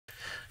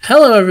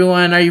Hello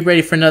everyone, are you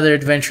ready for another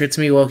adventure? It's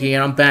me, Wokey,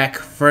 and I'm back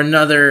for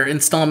another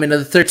installment of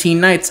the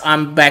 13 Nights.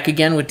 I'm back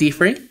again with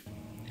D-Free.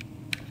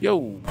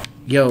 Yo.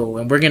 Yo,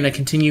 and we're going to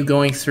continue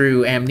going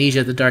through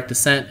Amnesia the Dark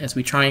Descent as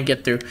we try and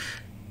get through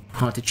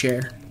Haunted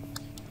Chair.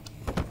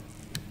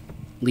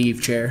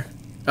 Leave chair.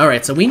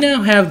 Alright, so we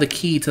now have the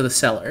key to the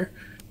cellar,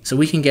 so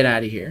we can get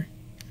out of here.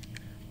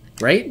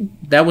 Right?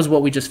 That was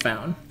what we just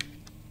found.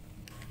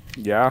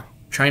 Yeah.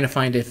 Trying to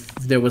find if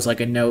there was like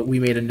a note. We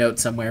made a note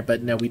somewhere,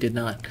 but no, we did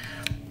not.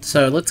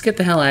 So let's get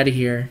the hell out of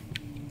here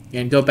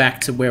and go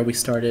back to where we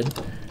started.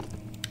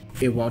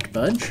 It won't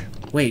budge?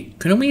 Wait,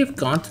 couldn't we have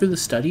gone through the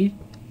study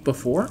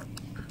before?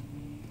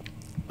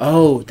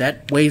 Oh,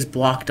 that way's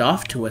blocked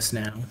off to us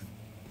now.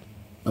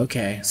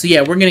 Okay, so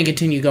yeah, we're gonna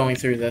continue going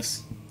through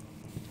this.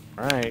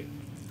 Alright.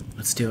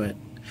 Let's do it.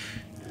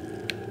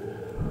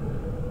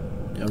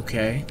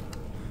 Okay.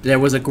 There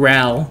was a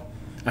growl.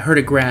 I heard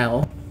a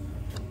growl.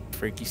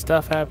 Freaky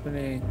stuff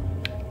happening.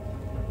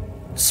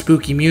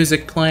 Spooky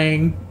music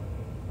playing.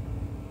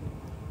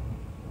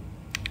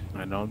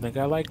 I don't think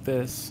I like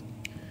this.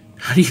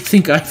 How do you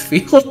think I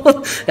feel?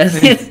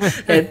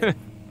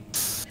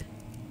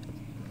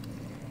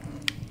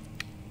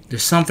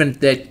 There's something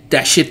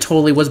that shit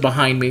totally was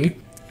behind me.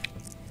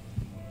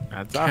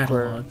 That's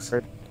Catalogs.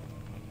 awkward.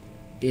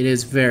 It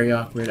is very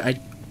awkward.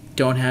 I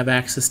don't have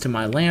access to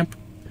my lamp.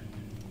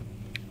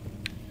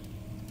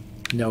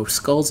 No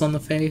skulls on the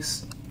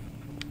face.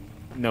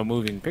 No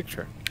moving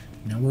picture.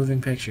 No moving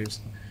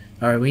pictures.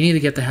 Alright, we need to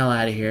get the hell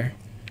out of here.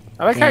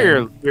 I like how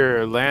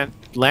your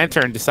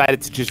lantern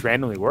decided to just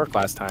randomly work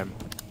last time.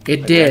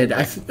 It did.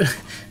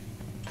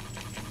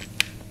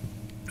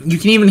 You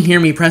can even hear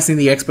me pressing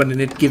the X button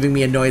and it giving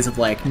me a noise of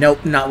like,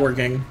 nope, not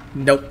working.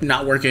 Nope,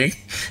 not working.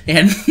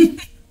 And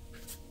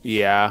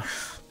Yeah.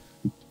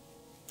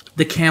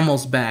 the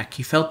camel's back.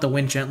 He felt the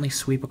wind gently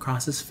sweep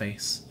across his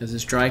face as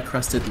his dry,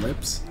 crusted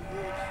lips.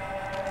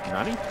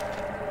 Nani?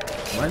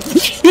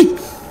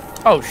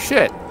 What? Oh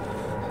shit.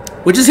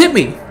 What just hit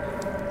me?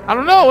 I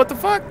don't know. What the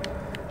fuck?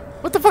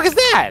 What the fuck is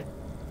that?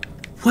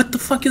 What the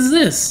fuck is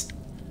this?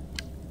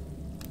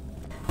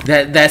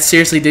 That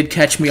seriously did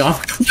catch me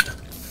off.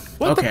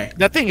 What Okay.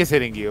 that thing is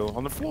hitting you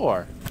on the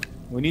floor.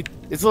 We need.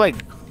 It's like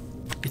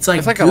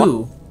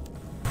goo.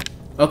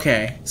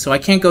 Okay, so I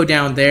can't go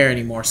down there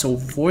anymore. So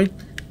void.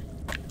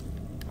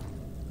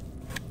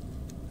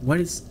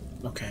 What is?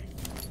 Okay.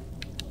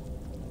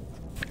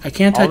 I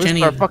can't touch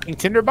any. Our fucking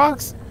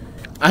tinderbox.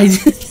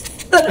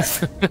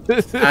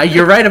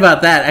 You're right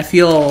about that. I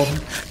feel.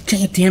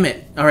 God damn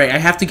it! All right, I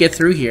have to get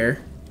through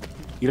here.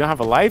 You don't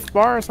have a life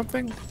bar or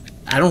something?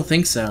 I don't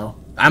think so.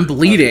 I'm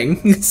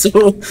bleeding,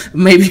 so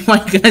maybe my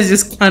guy's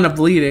just kind of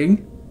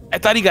bleeding. I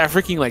thought he got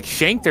freaking like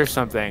shanked or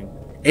something.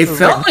 It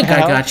felt like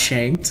I got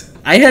shanked.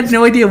 I had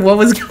no idea what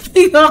was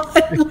going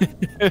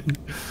on.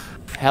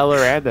 Hella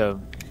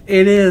random.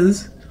 It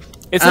is.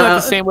 Isn't that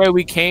the same way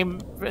we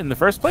came in the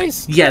first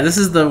place? Yeah, this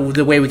is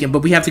the way we can,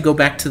 but we have to go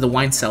back to the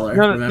wine cellar.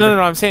 No,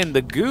 I'm saying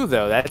the goo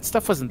though. That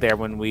stuff wasn't there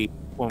when we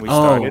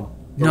started.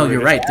 No,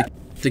 you're right.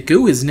 The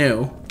goo is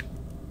new.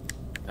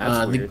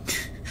 That's weird.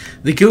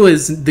 The goo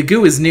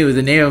is new.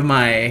 The name of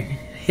my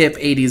hip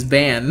 '80s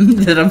band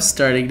that I'm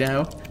starting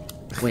now.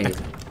 Wait,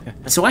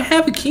 so I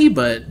have a key,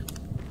 but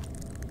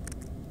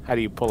How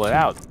do you pull it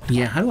out?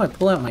 yeah, how do I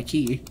pull out my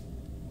key?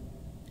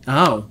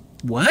 Oh,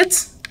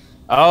 what?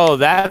 Oh,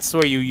 that's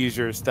where you use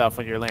your stuff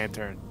on your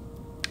lantern.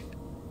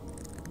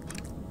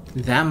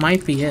 That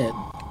might be it.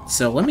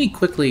 So let me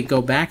quickly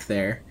go back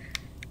there.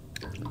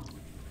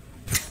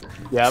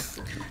 Yep.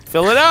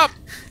 Fill it up.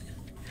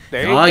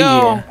 There you go.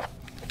 Yeah.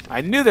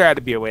 I knew there had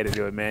to be a way to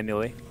do it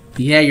manually.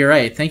 Yeah, you're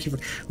right. Thank you for.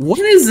 What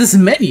is this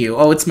menu?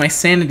 Oh, it's my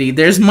sanity.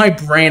 There's my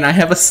brain. I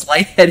have a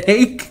slight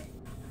headache.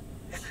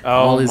 Oh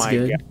All is my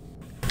good. God.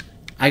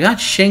 I got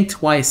shanked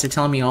twice. They're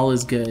telling me all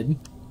is good.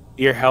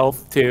 Your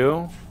health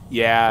too.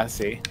 Yeah.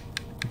 See.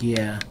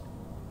 Yeah.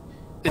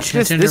 It's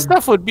just, this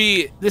stuff would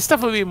be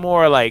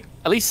more like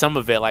at least some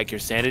of it like your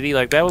sanity.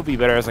 Like that would be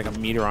better as like a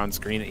meter on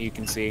screen that you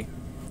can see.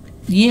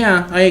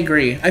 Yeah, I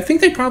agree. I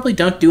think they probably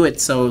don't do it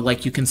so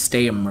like you can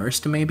stay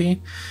immersed.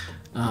 Maybe.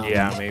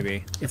 Yeah,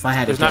 maybe. If I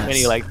had There's to not guess.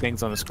 many like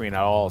things on the screen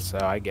at all, so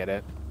I get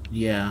it.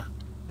 Yeah.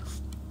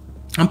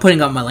 I'm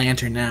putting up my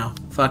lantern now.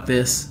 Fuck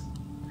this.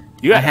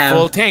 You got a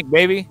full tank,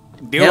 baby.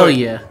 Hell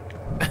yeah.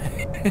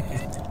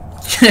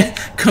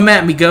 Come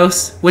at me,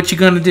 ghost. What you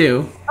gonna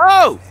do?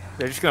 Oh!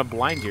 They're just gonna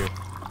blind you.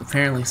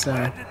 Apparently so.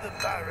 I'm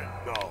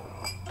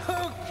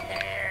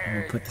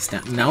gonna put this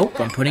down. Nope,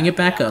 I'm putting it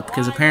back up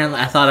because apparently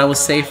I thought I was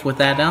safe with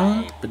that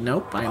down, but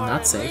nope, I am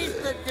not safe.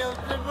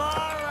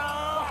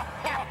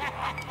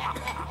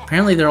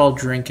 Apparently they're all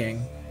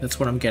drinking. That's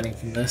what I'm getting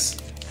from this.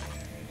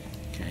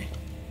 Okay.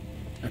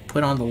 I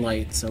put on the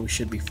light, so we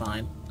should be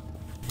fine.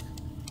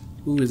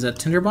 Ooh, is that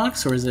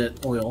tinderbox or is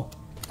it oil?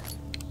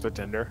 The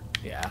tinder.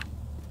 Yeah.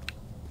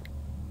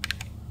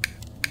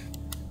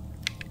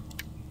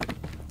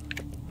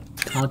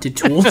 Haunted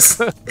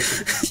tools.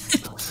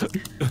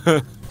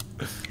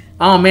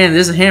 Oh man,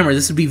 there's a hammer.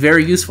 This would be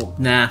very useful.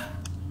 Nah.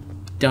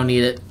 Don't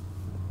need it.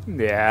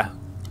 Yeah.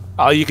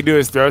 All you can do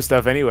is throw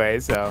stuff anyway,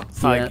 so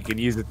it's not Yeah. like you can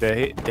use it to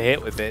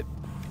hit with it.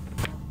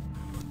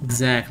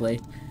 Exactly.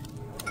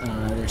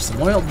 There's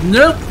some oil.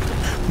 Nope!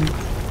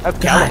 That's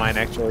God. calamine,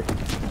 actually.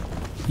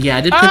 Yeah,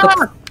 I did pick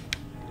up...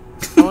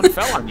 Someone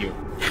fell on you.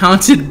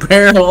 Haunted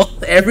barrel.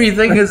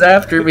 Everything is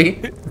after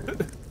me.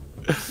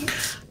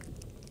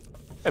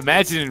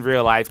 Imagine in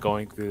real life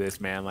going through this,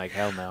 man. Like,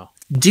 hell no.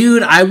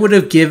 Dude, I would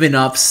have given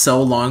up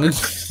so long ago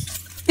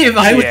if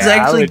I was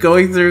actually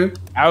going through.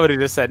 I would have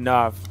just said,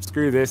 no,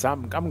 screw this.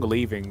 I'm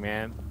leaving,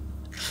 man.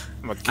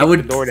 I'm gonna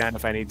kick the door down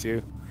if I need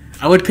to.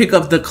 I would pick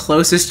up the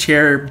closest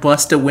chair,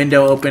 bust a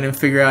window open, and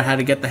figure out how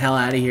to get the hell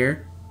out of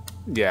here.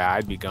 Yeah,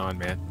 I'd be gone,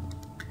 man.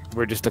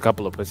 We're just a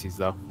couple of pussies,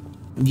 though.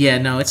 Yeah,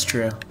 no, it's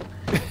true.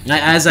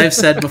 As I've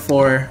said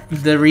before,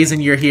 the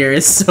reason you're here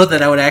is so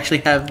that I would actually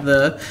have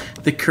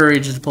the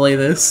courage to play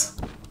this.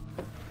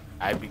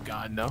 I'd be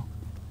gone, no?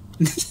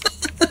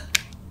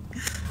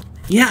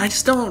 Yeah, I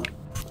just don't...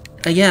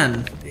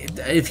 Again,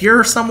 if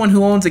you're someone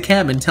who owns a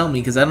cabin, tell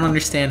me, because I don't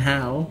understand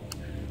how.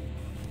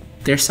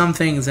 There's some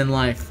things in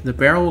life. The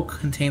barrel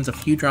contains a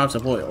few drops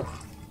of oil.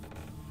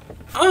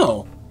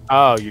 Oh!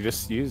 Oh, you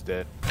just used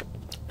it.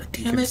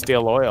 Damn you can it.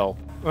 steal oil.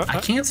 I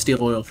can't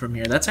steal oil from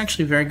here. That's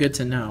actually very good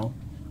to know.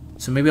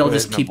 So maybe I'll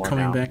just keep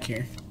coming back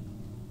here.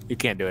 You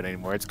can't do it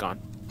anymore. It's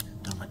gone.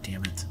 Oh,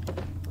 damn it.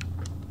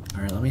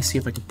 Alright, let me see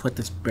if I can put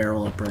this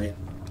barrel up right.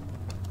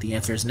 The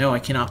answer is no, I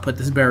cannot put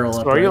this barrel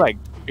up Are you right.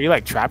 are you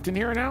like trapped in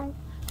here now?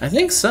 I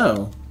think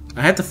so.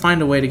 I have to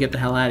find a way to get the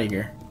hell out of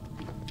here.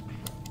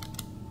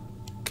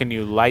 Can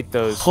you light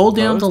those? Hold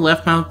down the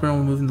left mouse button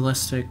when moving the left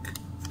stick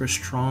for a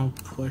strong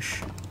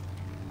push.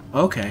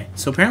 Okay,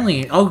 so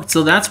apparently... Oh,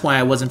 so that's why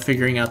I wasn't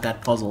figuring out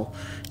that puzzle.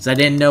 Because I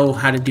didn't know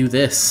how to do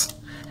this.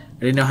 I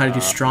didn't know how to do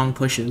strong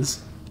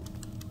pushes.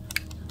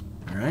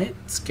 Alright,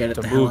 let's get it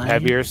the hell out of here. To move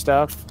heavier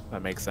stuff?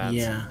 That makes sense.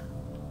 Yeah.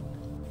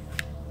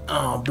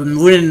 Oh, but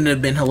wouldn't it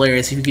have been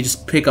hilarious if you could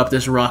just pick up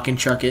this rock and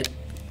chuck it?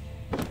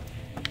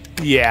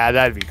 Yeah,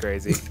 that'd be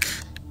crazy.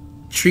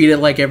 Treat it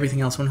like everything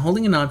else. When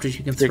holding an object,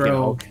 you can Freaking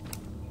throw... Hulk.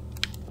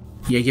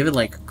 Yeah, give it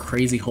like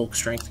crazy Hulk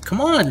strength.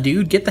 Come on,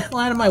 dude, get the hell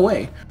out of my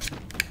way.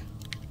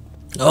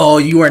 Oh,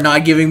 you are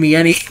not giving me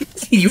any...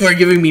 You are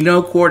giving me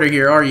no quarter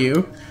here, are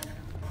you?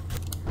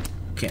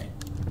 Okay.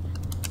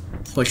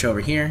 Push over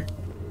here.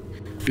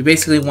 We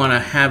basically want to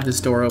have this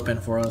door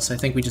open for us. I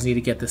think we just need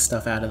to get this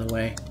stuff out of the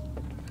way.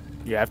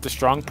 You have to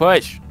strong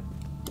push.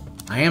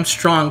 I am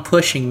strong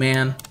pushing,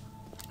 man.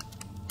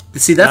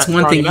 But see, that's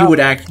one thing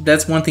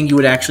That's one thing you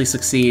would actually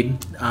succeed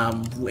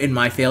in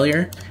my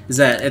failure. Is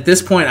that at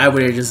this point I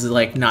would have just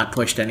like not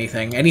pushed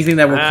anything. Anything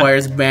that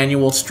requires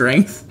manual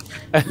strength,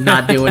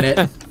 not doing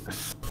it.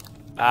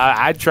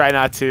 I'd try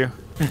not to.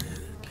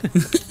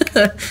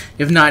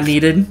 If not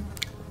needed.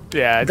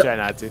 Yeah, I'd try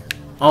not to.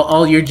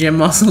 All your gym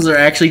muscles are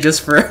actually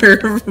just for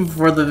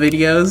for the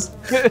videos,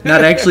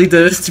 not actually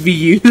to be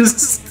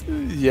used.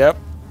 Yep.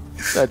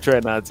 I'd try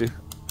not to.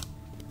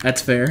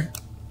 That's fair.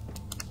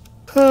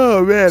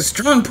 Oh, man.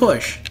 Strong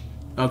push.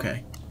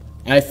 Okay.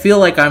 I feel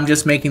like I'm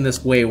just making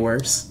this way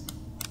worse.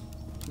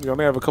 You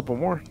only have a couple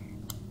more.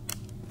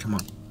 Come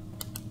on.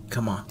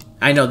 Come on.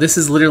 I know, this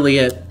is literally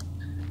it.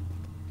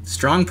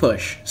 Strong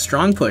push.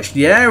 Strong push.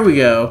 Yeah, there we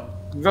go.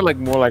 Is that like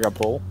more like a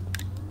pull?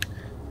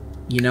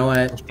 You know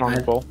what?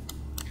 Strong pull.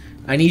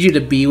 I need you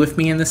to be with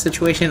me in this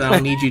situation. I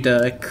don't need you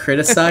to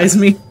criticize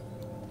me.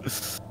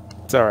 It's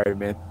alright,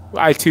 man.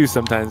 I too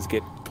sometimes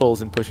get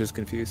pulls and pushes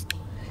confused.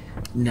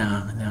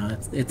 No,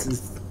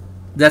 it's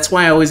that's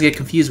why I always get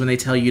confused when they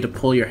tell you to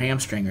pull your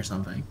hamstring or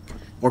something,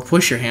 or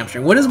push your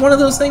hamstring. What is one of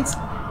those things?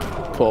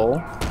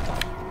 Pull.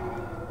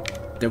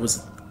 There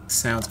was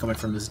sounds coming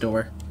from this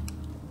door.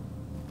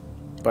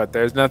 But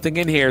there's nothing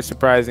in here,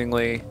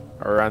 surprisingly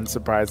or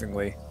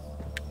unsurprisingly.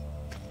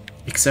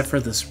 Except for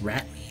this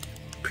rat meat,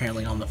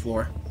 apparently on the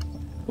floor.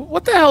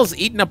 What the hell's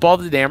eating up all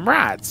the damn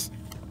rats?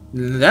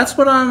 That's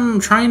what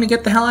I'm trying to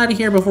get the hell out of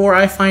here before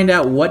I find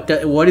out what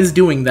is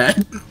doing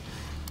that.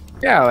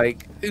 Yeah,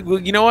 like,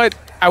 you know what?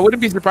 I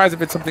wouldn't be surprised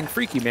if it's something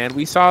freaky, man.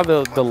 We saw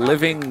the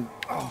living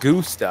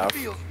goo stuff,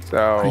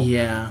 so...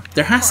 Yeah,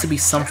 there has to be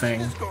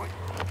something.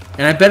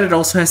 And I bet it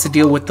also has to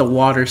deal with the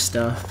water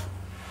stuff.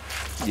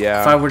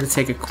 Yeah. If I were to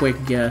take a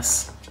quick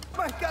guess.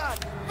 My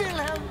God,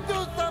 Wilhelm, do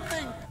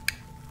something!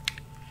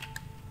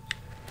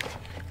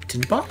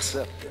 Tinderbox?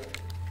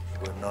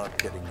 We're not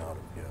getting out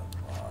of here.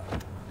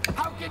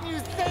 How can you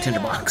say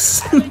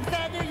Tinderbox.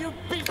 Alexander, you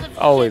piece of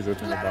Always a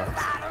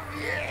tinderbox.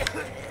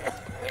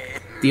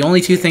 The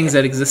only two things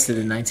that existed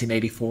in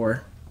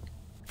 1984.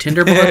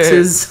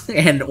 Tinderboxes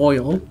and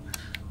oil.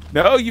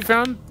 No, you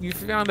found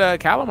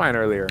calamine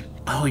earlier.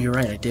 Oh, you're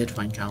right. I did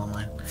find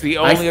calamine. It's the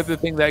only other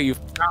thing that you've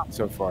found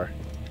so far.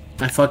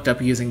 I fucked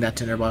up using that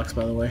tinderbox,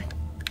 by the way.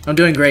 I'm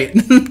doing great.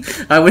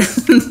 I would.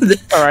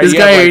 All right, this you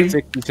guy. have like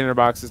 60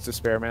 tinderboxes to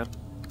spare, man.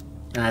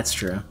 That's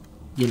true.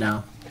 You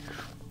know.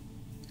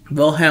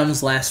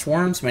 Wilhelm's Last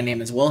Worms. My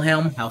name is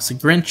Wilhelm, House of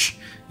Grinch.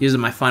 These are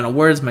my final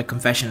words, my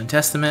confession and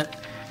testament.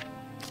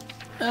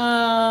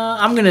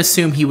 I'm gonna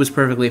assume he was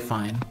perfectly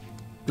fine.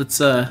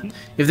 Let's if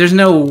there's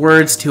no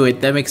words to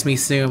it, that makes me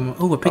assume.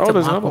 Oh, I picked up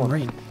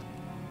aquamarine.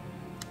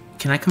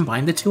 Can I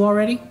combine the two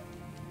already?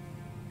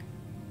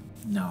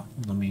 No.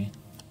 Let me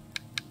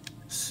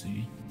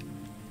see.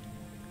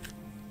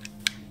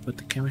 Put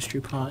the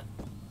chemistry pot.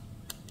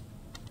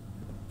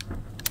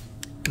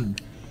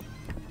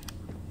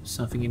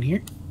 Something in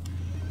here?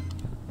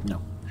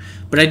 No.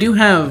 But I do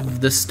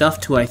have the stuff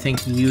to, I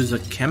think, use a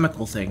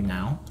chemical thing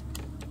now.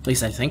 At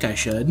least I think I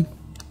should.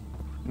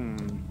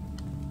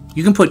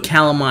 You can put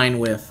calamine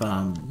with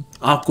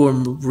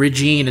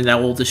aquamarine and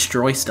that will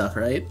destroy stuff,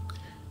 right?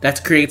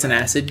 That creates an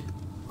acid.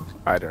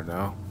 I don't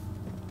know.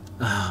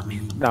 Oh,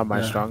 man. Not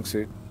my strong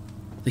suit.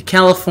 The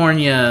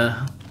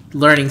California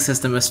learning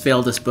system has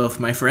failed us both,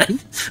 my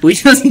friend. We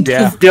just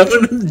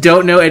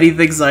don't know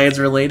anything science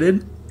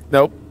related.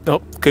 Nope.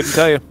 Couldn't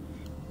tell you.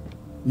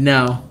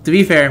 No. To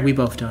be fair, we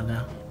both don't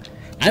know.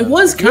 I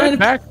was kind of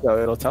back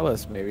though. It'll tell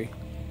us maybe.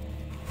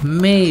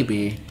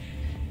 Maybe.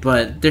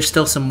 But there's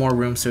still some more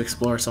rooms to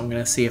explore, so I'm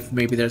gonna see if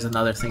maybe there's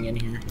another thing in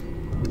here.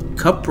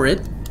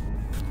 Cuprit.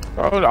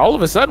 Oh, all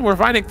of a sudden we're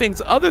finding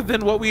things other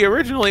than what we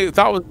originally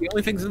thought was the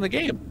only things in the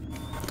game.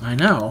 I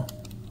know.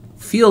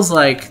 Feels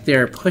like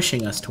they're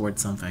pushing us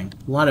towards something.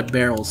 A lot of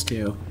barrels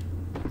too.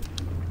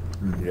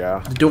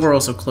 Yeah. The door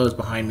also closed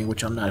behind me,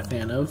 which I'm not a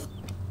fan of.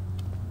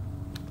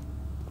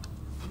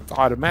 It's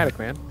automatic,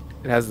 man.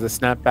 It has the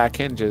snapback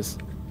hinges.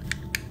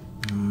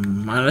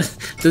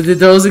 Did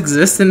those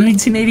exist in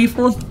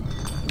 1984?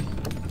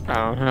 I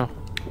don't know.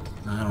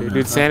 I don't know.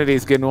 Dude,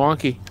 sanity's getting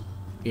wonky.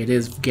 It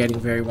is getting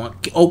very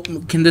wonky. Oh,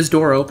 can this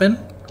door open?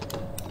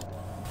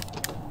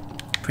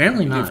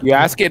 Apparently not. If you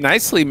ask it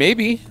nicely,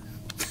 maybe.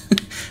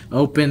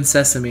 Open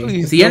sesame.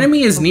 Please the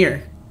enemy is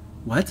near.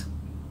 What?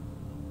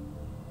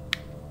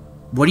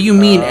 What do you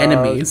mean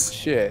enemies?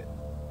 Shit.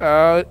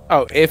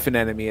 Oh, if an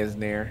enemy is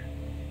near.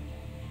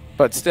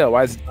 But still,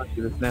 why is it not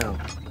do this now?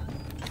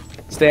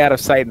 Stay out of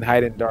sight and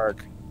hide in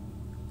dark.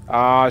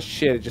 Ah,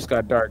 shit! It just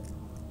got dark.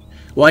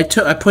 Well,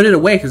 I put it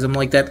away because I'm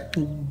like that.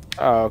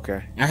 Oh,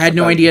 okay. I had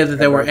no idea that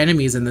there were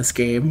enemies in this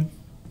game.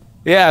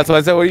 Yeah, so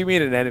I said, what do you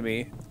mean an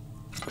enemy?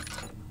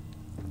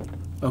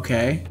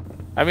 Okay.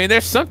 I mean,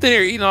 there's something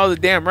here eating all the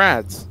damn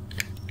rats.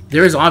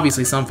 There is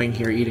obviously something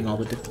here eating all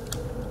the...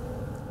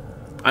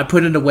 I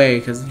put it away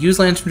because use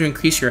lantern to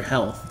increase your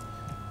health.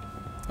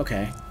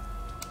 Okay.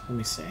 Let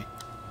me see.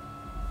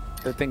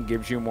 That thing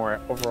gives you more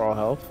overall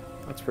health.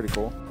 That's pretty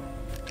cool.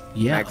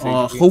 Yeah,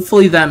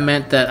 hopefully that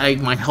meant that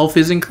my health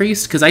is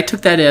increased, because I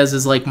took that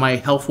as like my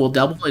health will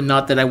double and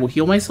not that I will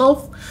heal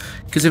myself.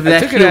 Because if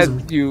that heals... it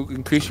as you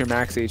increase your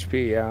max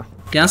HP, yeah.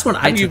 Yeah, that's what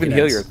I took you even it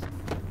heal as. Your...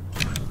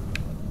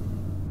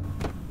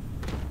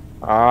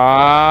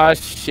 Ah,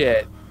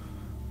 shit.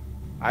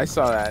 I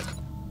saw that.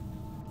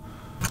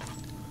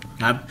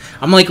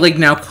 I'm like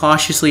now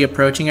cautiously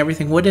approaching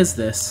everything. What is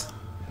this?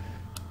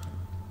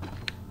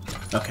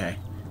 Okay.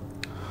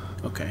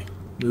 Okay.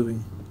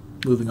 Moving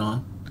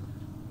on.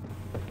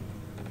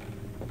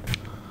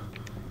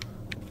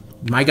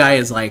 My guy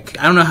is like,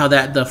 I don't know how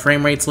the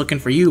frame rate's looking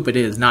for you, but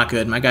it is not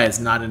good. My guy is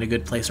not in a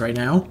good place right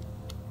now.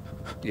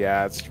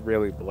 Yeah, it's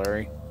really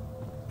blurry.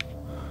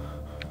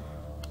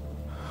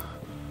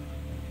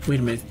 Wait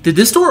a minute. Did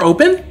this door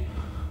open?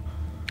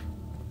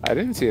 I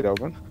didn't see it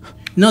open.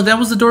 No, that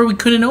was the door we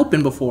couldn't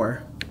open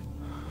before.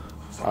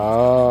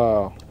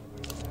 Oh.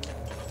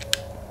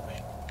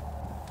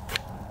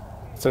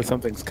 It said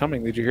something's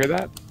coming. Did you hear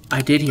that?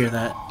 I did hear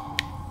that.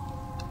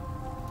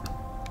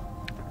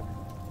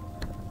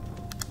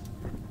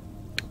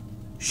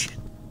 Shit.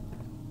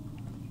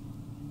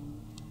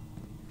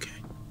 Okay.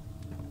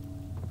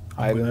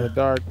 Hide in the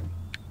dark.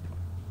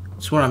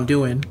 That's what I'm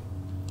doing.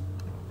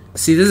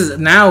 See, this is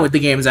now the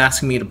game's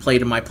asking me to play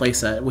to my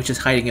playset, which is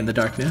hiding in the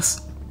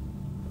darkness.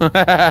 Be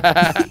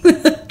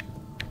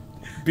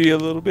a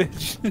little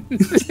bitch.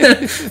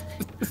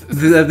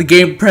 the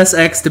game, press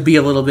X to be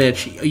a little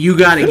bitch. You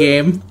got it,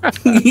 game.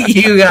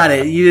 You got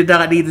it. You did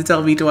not need to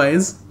tell me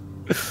twice.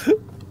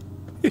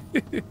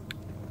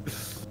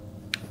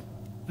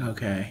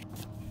 Okay.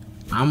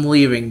 I'm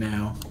leaving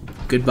now.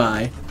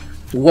 Goodbye.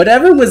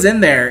 Whatever was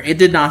in there, it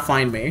did not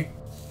find me.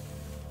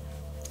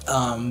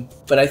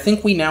 But I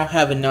think we now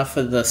have enough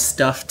of the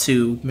stuff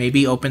to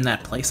maybe open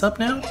that place up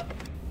now?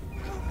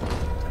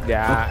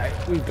 Yeah,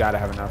 we've got to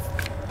have enough.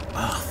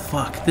 Oh,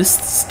 fuck. This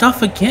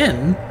stuff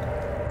again?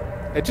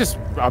 It just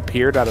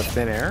appeared out of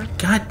thin air?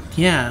 God,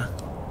 yeah.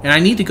 And I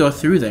need to go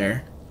through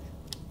there.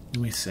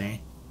 Let me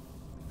see.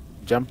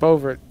 Jump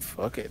over it.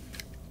 Fuck it.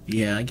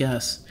 Yeah, I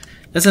guess.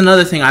 That's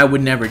another thing I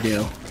would never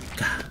do.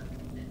 God,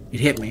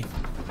 it hit me.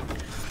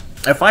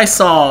 If I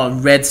saw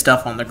red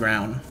stuff on the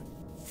ground...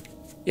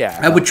 Yeah,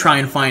 I would try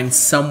and find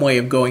some way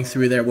of going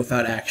through there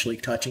without actually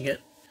touching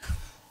it.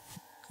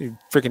 You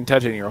freaking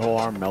touch it and your whole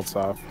arm melts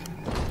off.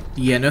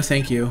 Yeah, no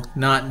thank you.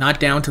 Not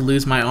down to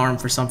lose my arm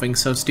for something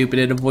so stupid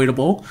and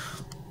avoidable.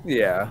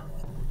 Yeah.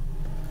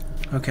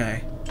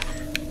 Okay.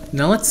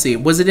 Now let's see.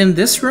 Was it in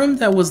this room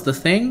that was the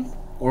thing?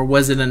 Or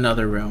was it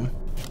another room?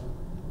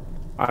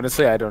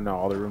 Honestly, I don't know.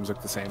 All the rooms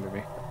look the same to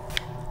me.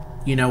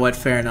 You know what?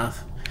 Fair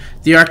enough.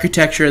 The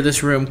architecture of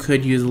this room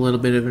could use a little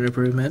bit of an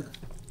improvement.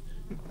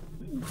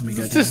 Let me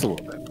go Just a down.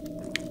 little bit.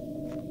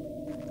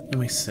 Let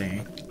me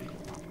see.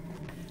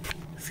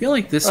 I feel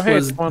like this Hey,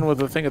 was... it's one with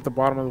the thing at the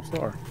bottom of the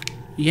floor.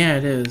 Yeah,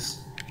 it is.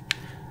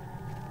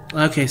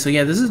 Okay, so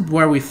yeah, this is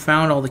where we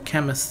found all the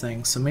chemist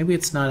things, so maybe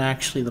it's not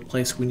actually the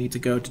place we need to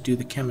go to do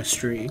the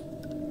chemistry.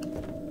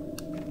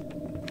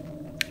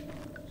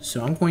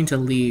 So I'm going to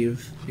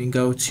leave and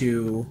go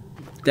to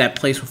that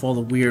place with all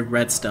the weird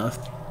red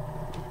stuff.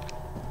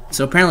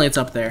 So apparently it's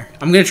up there.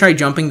 I'm going to try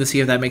jumping to see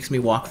if that makes me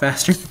walk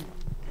faster.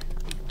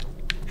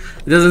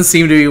 It doesn't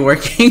seem to be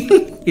working.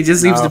 It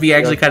just seems to be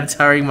actually kind of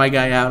tiring my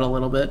guy out a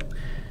little bit.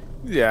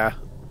 Yeah.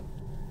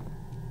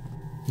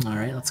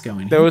 Alright, let's go in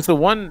here. There was the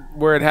one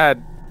where it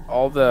had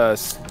all the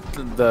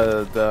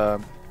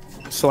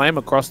slime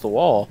across the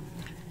wall.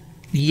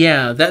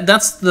 Yeah,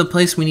 that's the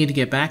place we need to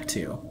get back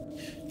to.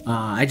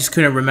 I just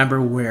couldn't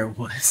remember where it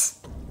was.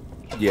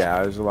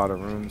 Yeah, there's a lot of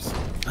rooms.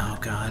 Oh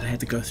god, I had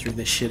to go through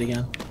this shit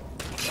again.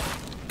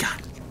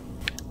 God.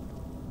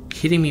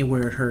 Hitting me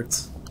where it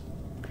hurts.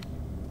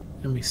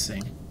 Let me see.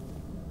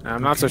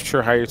 I'm not so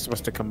sure how you're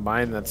supposed to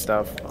combine that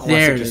stuff. Unless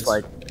There it's it just is.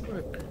 like...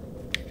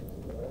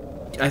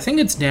 I think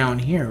it's down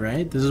here,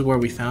 right? This is where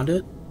we found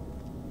it?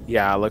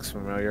 Yeah, it looks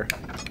familiar.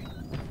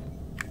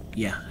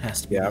 Yeah, it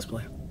has to be Yeah. this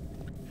way.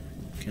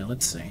 Okay,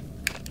 let's see.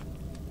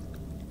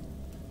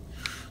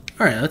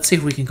 Alright, let's see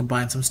if we can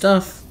combine some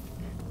stuff.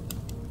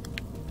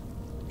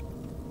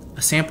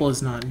 A sample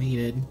is not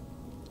needed.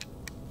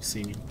 Let's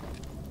see.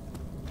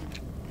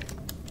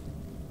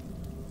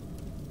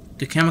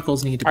 The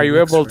chemicals need to be Are you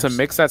mixed able to first.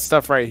 mix that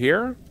stuff right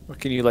here? Or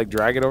can you like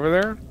drag it over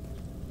there?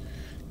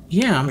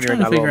 Yeah, I'm when you're trying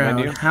in to that figure little out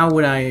menu? how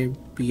would I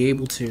be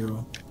able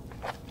to.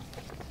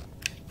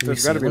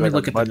 There's got to be Let me like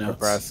look a at the button to notes.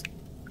 press.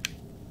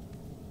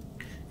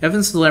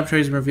 Evidence of the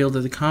laboratory has revealed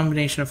that the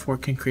combination of 4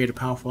 can create a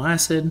powerful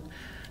acid.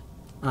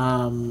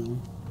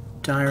 Diaries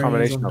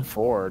Combination on- of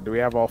 4. Do we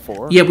have all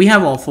 4? Yeah, we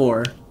have all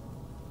 4.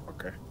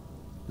 Okay.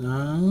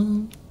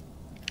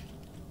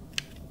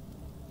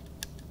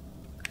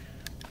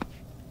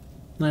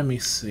 Let me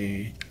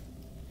see.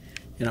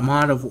 And I'm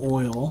out of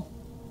oil.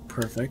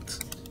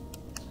 Perfect.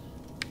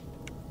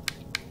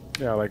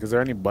 Yeah, like, is there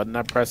any button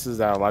that presses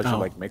that allows you to Oh.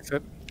 like mix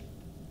it?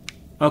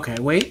 Okay,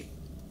 wait.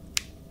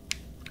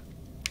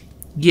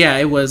 Yeah,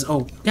 it was...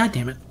 Oh, god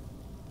damn it.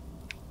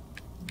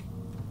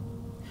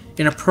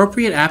 An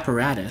appropriate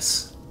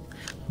apparatus.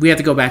 We have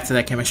to go back to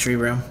that chemistry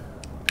room.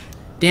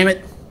 Damn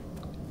it.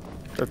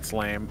 That's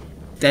lame.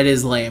 That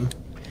is lame.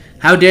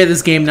 How dare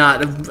this game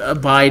not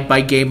abide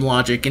by game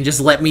logic and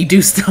just let me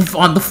do stuff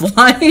on the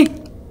fly?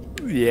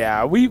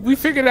 Yeah, we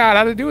figured out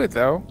how to do it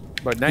though.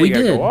 But now We you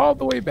gotta did. go all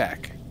the way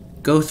back.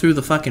 Go through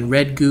the fucking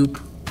red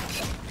goop.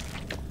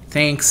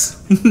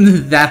 Thanks.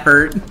 That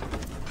hurt.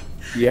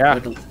 Yeah.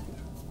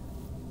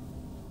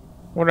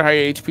 Wonder how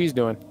your HP's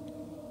doing.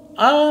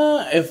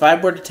 If I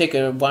were to take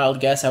a wild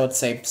guess, I would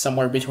say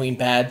somewhere between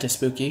bad to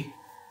spooky.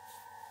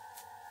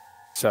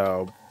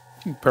 So,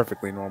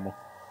 perfectly normal.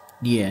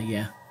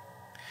 Yeah.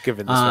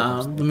 Given the Let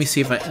circumstances. me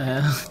see if I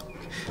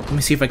let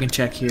me see if I can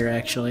check here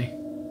actually.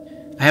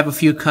 I have a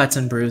few cuts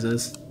and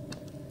bruises.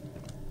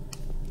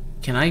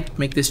 Can I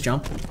make this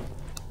jump?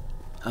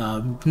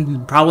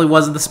 Probably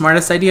wasn't the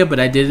smartest idea, but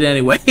I did it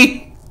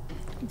anyway.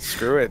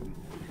 Screw it.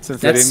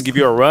 Since they That's- didn't give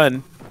you a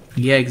run.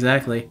 Yeah,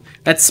 exactly.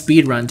 That's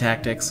speedrun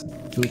tactics.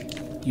 Can we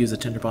use a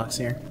tinderbox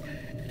here?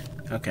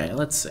 Okay,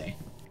 let's see.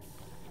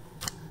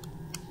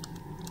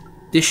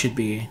 This should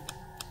be...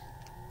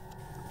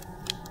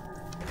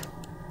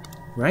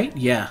 Right?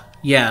 Yeah.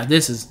 Yeah,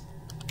 this is...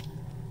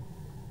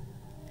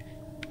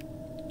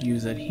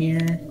 Use it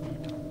here.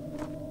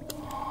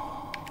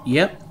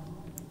 Yep.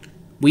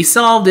 We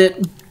solved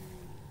it.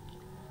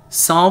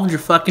 Solved your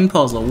fucking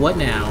puzzle. What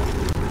now?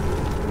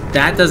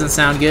 That doesn't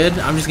sound good.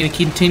 I'm just gonna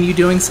continue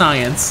doing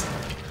science.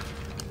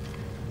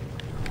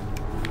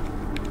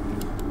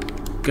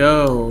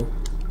 Go.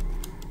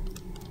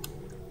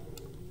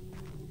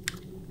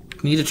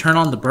 Need to turn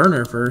on the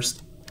burner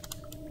first.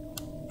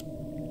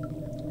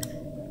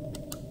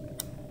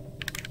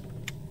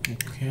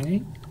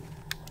 Okay.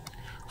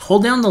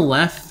 Hold down the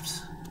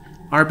left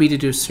RB to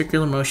do a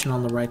circular motion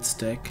on the right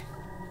stick.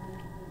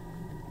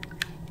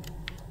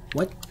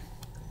 What?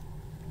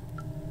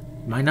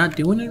 Am I not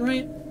doing it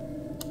right?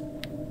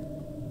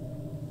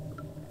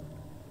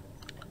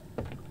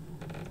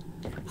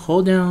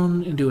 Hold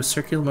down and do a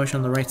circular motion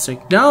on the right stick.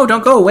 No,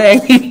 don't go away!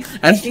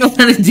 I don't know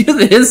how to do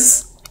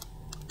this!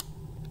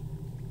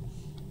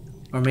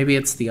 Or maybe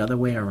it's the other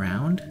way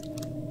around?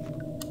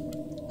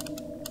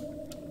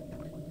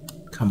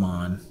 Come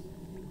on.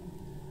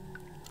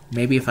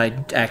 Maybe if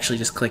I actually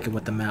just click it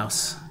with the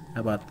mouse.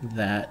 How about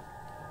that?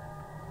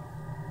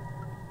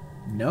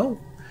 No.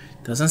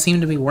 Doesn't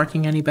seem to be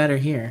working any better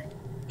here.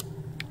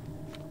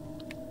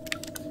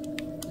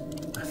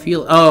 I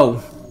feel...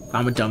 Oh!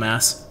 I'm a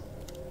dumbass.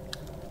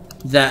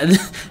 That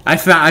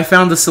I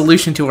found the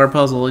solution to our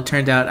puzzle. It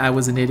turned out I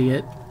was an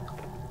idiot.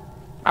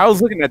 I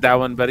was looking at that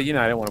one, but you know,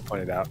 I didn't want to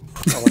point it out.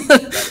 I wanted to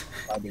point it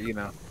out, but, you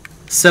know.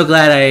 So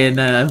glad I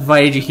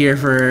invited you here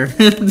for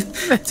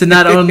to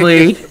not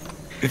only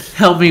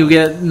help me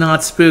get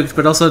not spooked,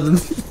 but also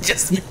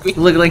just make me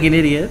look like an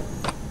idiot.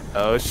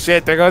 Oh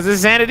shit, there goes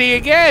insanity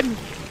again!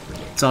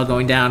 It's all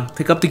going down.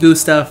 Pick up the goo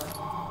stuff.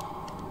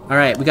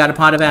 Alright, we got a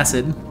pot of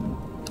acid.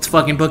 Let's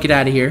fucking book it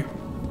out of here.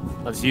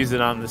 Let's use it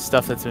on the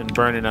stuff that's been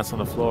burning us on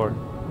the floor.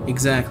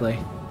 Exactly.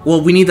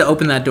 Well, we need to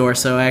open that door,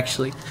 so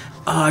actually...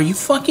 Oh, are you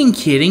fucking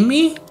kidding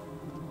me?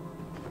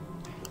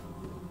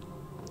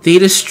 They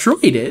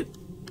destroyed it.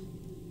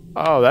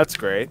 Oh, that's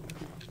great.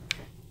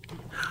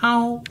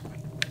 How?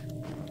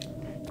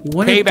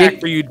 What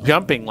Payback for you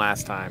jumping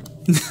last time.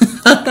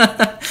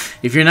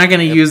 If you're not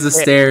gonna use the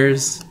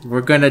stairs, we're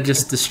gonna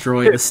just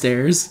destroy the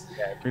stairs.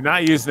 Yeah, if you're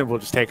not using them, we'll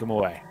just take them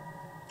away.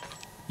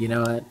 You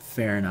know what?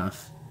 Fair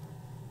enough.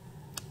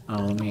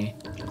 Oh, me.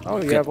 Oh,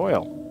 you have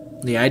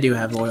oil. Yeah, I do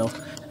have oil.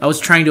 I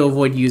was trying to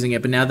avoid using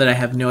it, but now that I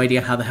have no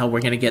idea how the hell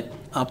we're gonna get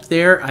up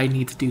there, I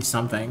need to do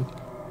something.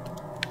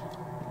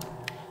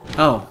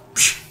 Oh.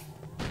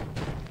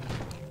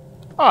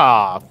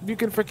 Ah, you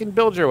can freaking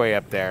build your way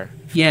up there.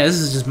 Yeah, this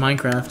is just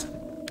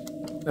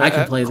Minecraft. I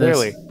can play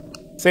clearly.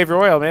 this. Save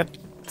your oil, man.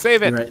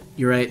 Save it. You're right.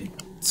 You're right.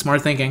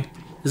 Smart thinking.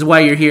 This is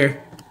why you're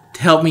here.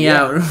 To help me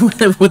out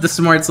with the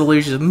smart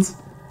solutions.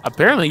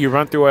 Apparently you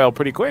run through oil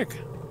pretty quick.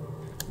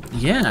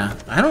 Yeah,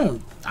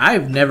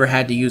 I've never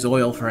had to use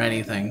oil for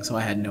anything, so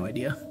I had no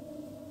idea.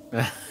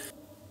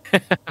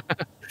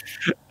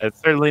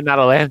 It's certainly not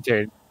a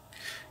lantern.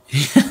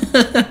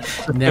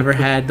 Never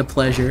had the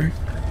pleasure.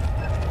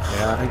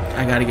 Yeah,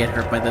 I gotta get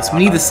hurt by this. We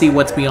need to see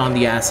what's beyond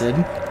the acid.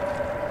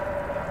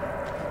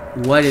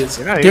 What is...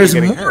 There's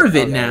more of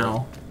it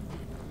now.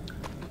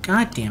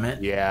 God damn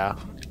it. Yeah.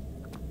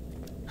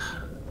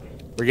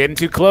 We're getting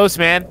too close,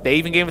 man. They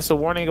even gave us a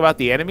warning about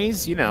the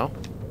enemies, you know.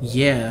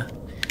 Yeah.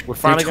 We're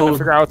finally going to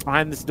figure out what's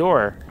behind this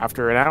door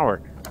after an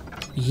hour.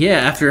 Yeah,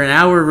 after an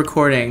hour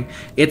recording.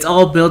 It's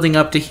all building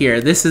up to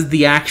here. This is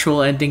the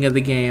actual ending of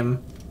the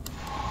game.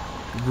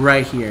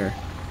 Right here.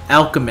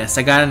 Alchemist.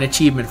 I got an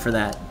achievement for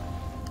that.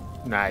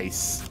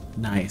 Nice.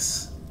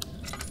 Nice.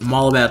 I'm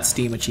all about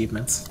Steam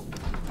achievements.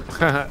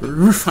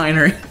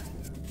 Refinery.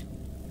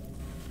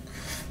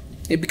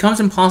 It becomes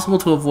impossible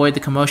to avoid the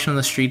commotion on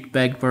the street.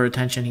 Begged for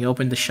attention. He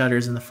opened the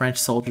shutters and the French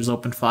soldiers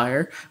opened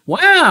fire.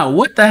 Wow,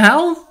 what the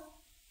hell?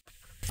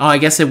 Oh, I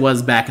guess it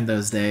was back in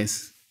those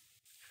days.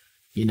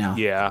 You know.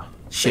 Yeah.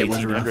 Shit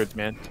was rough.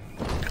 Man.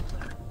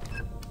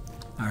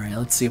 Alright,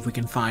 let's see if we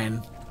can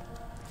find...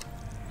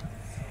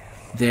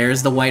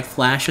 There's the white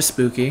flash of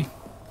Spooky.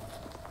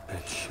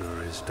 It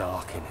sure is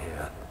dark in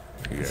here.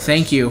 Yes,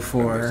 Thank you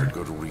for... There's a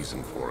good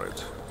reason for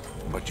it.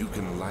 But you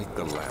can light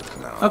the lamp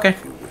now Okay.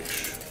 if you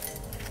wish.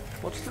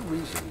 What's the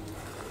reason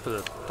for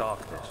the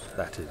darkness,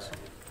 that is?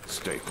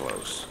 Stay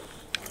close.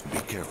 Be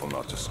careful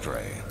not to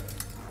stray.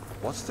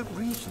 What's the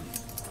reason?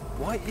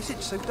 Why is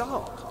it so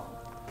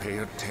dark? Pay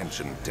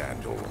attention,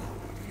 Daniel.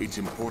 It's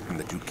important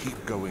that you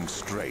keep going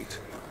straight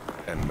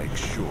and make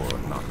sure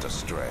not to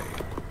stray.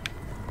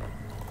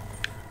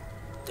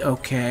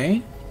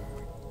 Okay.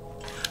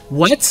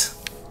 What?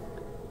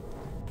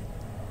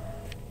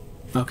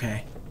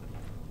 Okay.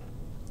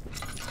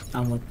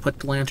 I'm gonna put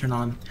the lantern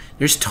on.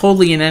 There's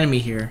totally an enemy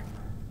here.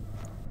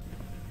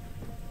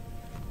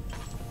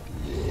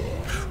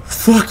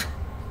 Fuck!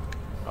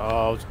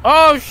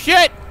 Oh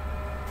shit!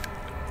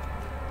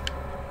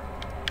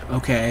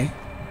 Okay.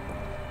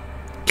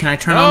 Can I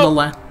turn on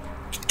the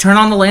turn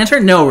on the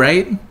lantern? No,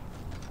 right?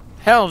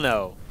 Hell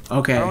no.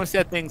 Okay. I don't want to see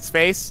that thing's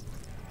face.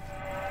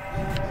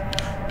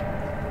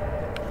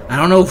 I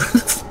don't know where the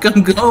fuck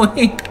I'm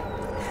going.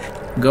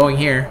 I'm going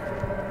here.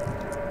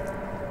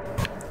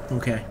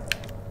 Okay.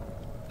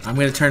 I'm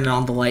gonna turn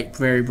on the light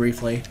very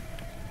briefly.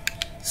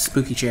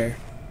 Spooky chair.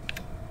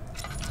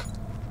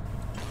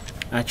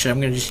 Actually,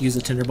 I'm gonna just use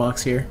the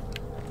tinderbox here.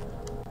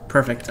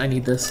 Perfect, I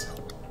need this.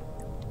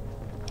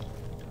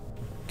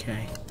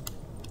 Okay.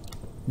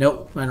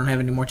 Nope, I don't have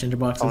any more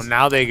tinderboxes. Oh,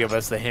 now they give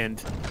us the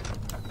hint.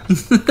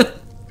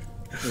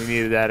 We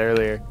needed that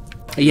earlier.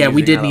 Yeah,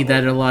 we did need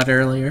that a lot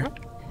earlier.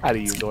 How to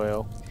use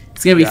oil.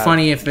 It's gonna be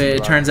funny if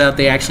it turns out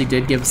they actually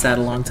did give us that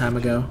a long time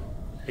ago.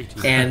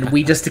 And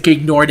we just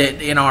ignored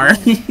it in our...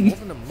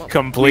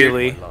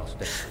 Completely.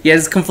 Yeah,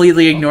 just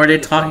completely ignored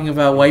it, talking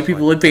about white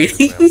people with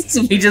paintings.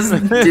 We just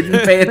didn't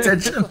pay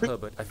attention.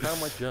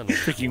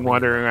 Freaking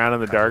wandering around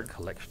in the dark.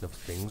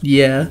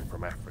 Yeah.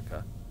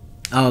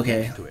 Oh,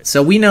 okay.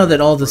 So we know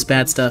that all this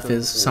bad stuff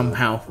is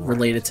somehow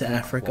related to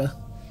Africa.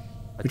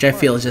 Which I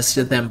feel is just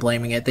them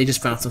blaming it. They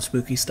just found some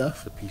spooky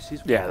stuff.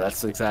 Yeah,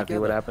 that's exactly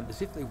what happened.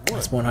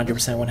 That's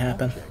 100% what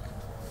happened.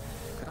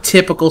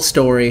 Typical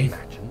story.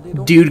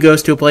 Dude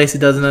goes to a place he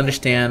doesn't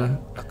understand.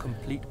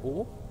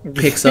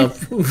 Picks up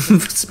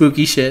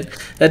spooky shit.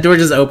 That door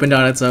just opened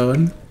on its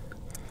own.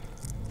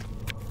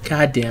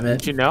 God damn it.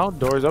 Did you know?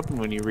 Doors open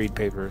when you read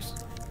papers.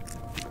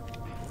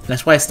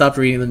 That's why I stopped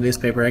reading the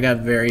newspaper. I got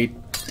very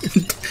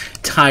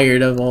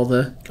tired of all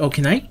the... Oh,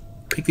 can I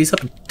pick these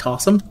up and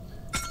toss them?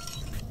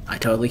 I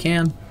totally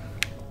can.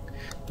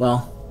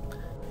 Well,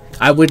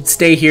 I would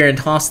stay here and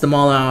toss them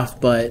all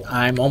off, but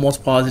I'm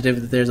almost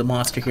positive that there's a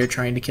monster here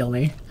trying to kill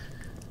me.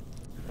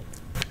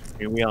 I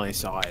mean, we only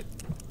saw it.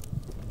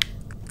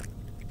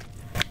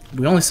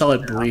 We only saw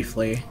it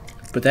briefly,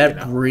 but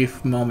that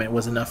brief moment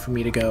was enough for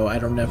me to go, I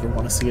don't ever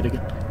want to see it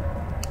again.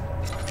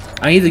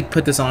 I need to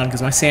put this on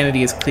because my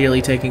sanity is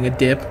clearly taking a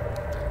dip.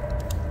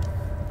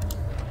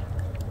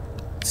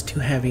 It's too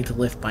heavy to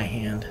lift by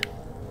hand.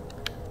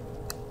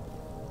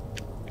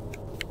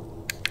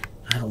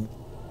 I don't...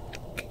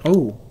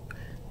 Oh.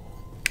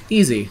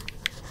 Easy.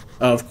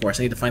 Oh, of course,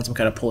 I need to find some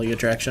kind of pulley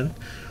attraction.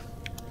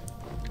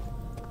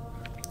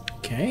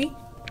 Okay.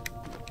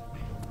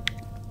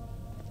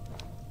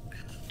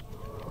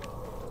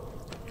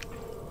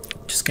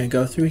 Just gonna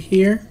go through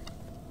here.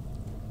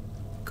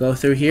 Go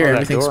through here. Oh,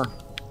 Everything's...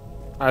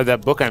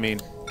 that book, I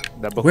mean.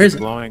 That book Where's is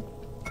glowing.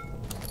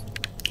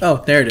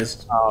 Oh, there it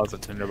is. Oh, it's a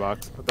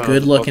tinderbox.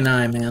 Good looking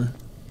eye, man.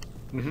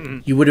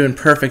 You would have been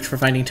perfect for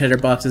finding tinder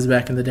boxes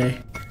back in the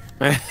day.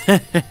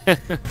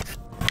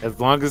 As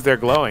long as they're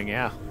glowing,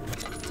 yeah.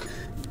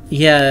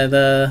 Yeah,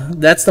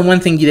 that's the one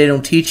thing they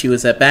don't teach you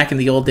is that back in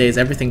the old days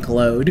everything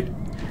glowed.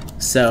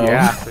 So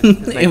Yeah,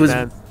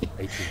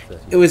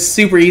 it was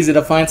super easy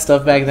to find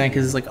stuff back then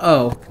because it's like,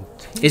 oh,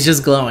 it's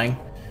just glowing.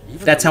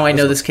 That's how I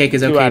know this cake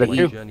is okay to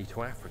eat. Journey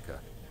to Africa.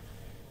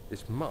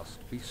 This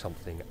must be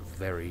something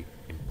very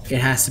important.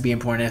 It has to be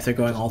important if they're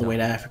going all the way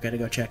to Africa to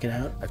go check it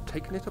out. I've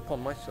taken it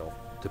upon myself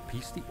to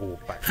piece the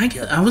orb back I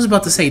together. was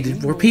about to say,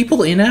 were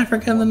people in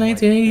Africa in the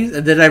 1980s?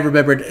 And then I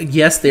remembered,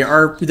 yes, there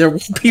were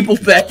people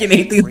back in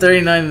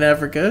 1839 in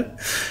Africa.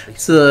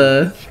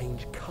 So,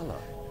 Change color.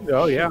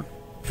 Oh, yeah.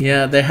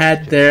 yeah,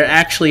 there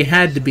actually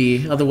had to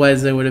be,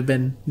 otherwise there would have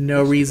been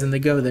no reason to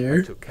go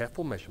there. Took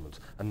careful measurements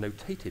and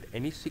notated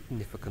any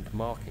significant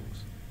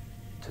markings.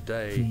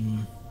 Today,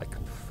 I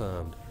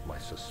confirmed my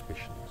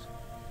suspicions.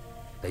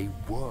 They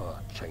were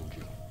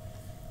changing.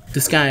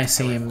 This guy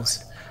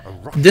seems...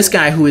 This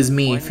guy who is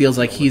me feels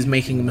like he's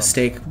making a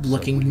mistake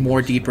looking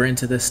more deeper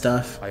into this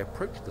stuff. I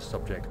approached the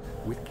subject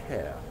with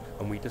care,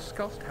 and we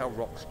discussed how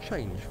rocks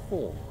change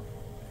form.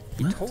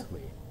 He told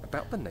me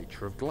about the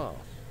nature of glass,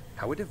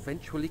 how it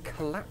eventually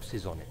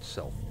collapses on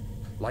itself,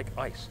 like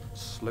ice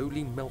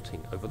slowly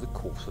melting over the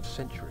course of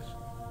centuries.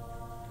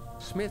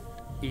 Smith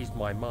eased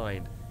my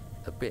mind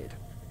a bit,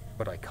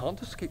 but I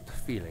can't escape the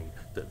feeling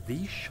that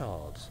these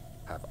shards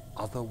have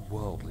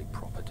otherworldly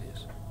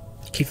properties.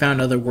 He found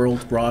other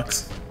world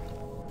rocks.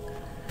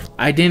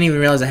 I didn't even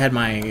realize I had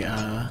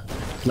my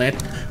plant.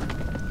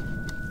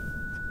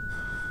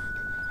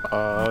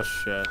 Oh,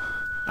 shit.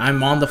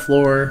 I'm on the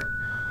floor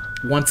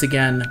once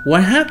again.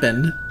 What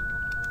happened?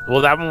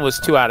 Well, that one was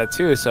 2 out of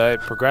 2, so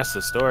it progressed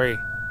the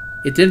story.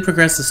 It did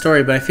progress the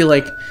story, but I feel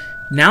like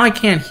now I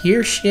can't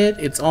hear shit.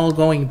 It's all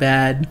going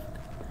bad.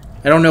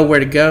 I don't know where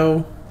to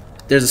go.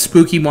 There's a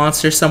spooky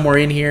monster somewhere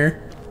in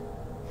here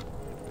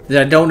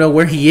that I don't know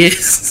where he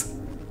is.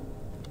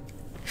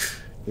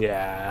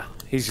 Yeah,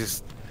 he's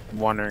just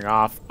wandering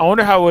off. I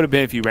wonder how it would have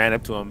been if you ran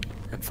up to him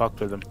and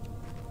fucked with him.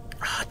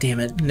 Oh,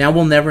 damn it. Now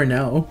we'll never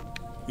know.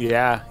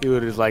 Yeah, he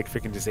would have like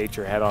freaking just ate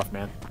your head off,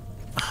 man.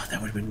 Oh,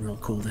 that would have been real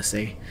cool to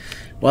see.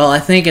 Well, I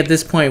think at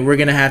this point we're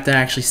going to have to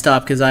actually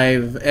stop because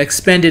I've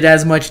expended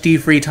as much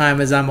D-free time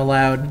as I'm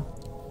allowed.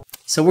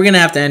 So we're going to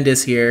have to end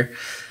this here.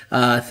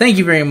 Thank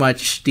you very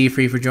much,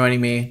 D-free, for joining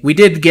me. We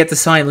did get to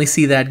finally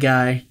see that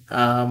guy.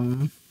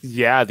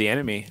 Yeah, the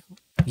enemy.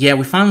 Yeah,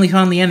 we finally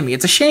found the enemy.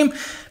 It's a shame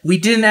we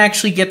didn't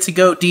actually get to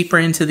go deeper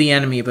into the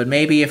enemy, but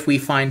maybe if we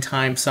find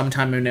time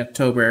sometime in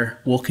October,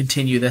 we'll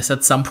continue this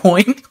at some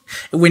point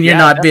when you're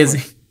not definitely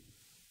busy.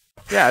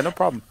 Yeah, no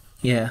problem.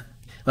 Yeah.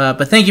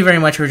 But thank you very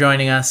much for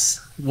joining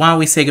us. Why don't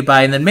we say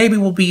goodbye, and then maybe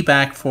we'll be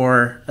back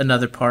for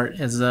another part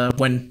as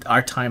when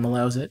our time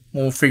allows it.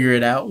 We'll figure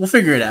it out.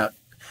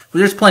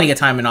 There's plenty of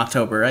time in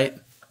October, right?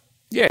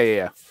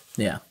 Yeah.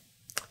 Yeah.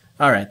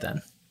 All right,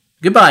 then.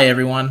 Goodbye,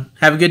 everyone.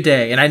 Have a good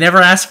day. And I never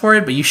asked for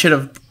it, but you should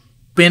have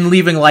been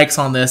leaving likes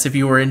on this if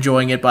you were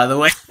enjoying it, by the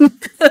way.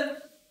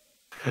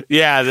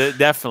 Yeah,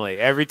 definitely.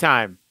 Every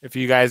time. If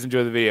you guys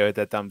enjoy the video, hit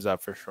that thumbs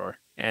up for sure.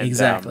 And,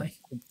 Exactly.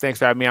 Thanks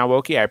for having me on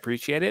Wokey. I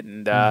appreciate it.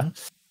 And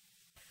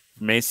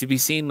remains to be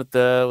seen with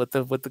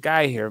the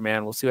guy here,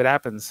 man. We'll see what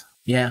happens.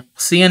 Yeah.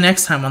 See you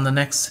next time on the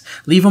next...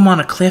 Leave them on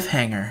a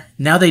cliffhanger.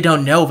 Now they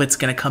don't know if it's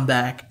going to come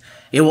back.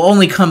 It will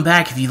only come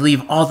back if you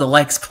leave all the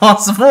likes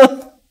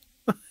possible.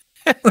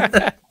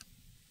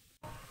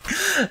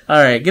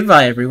 All right.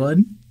 Goodbye,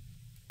 everyone.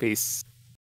 Peace.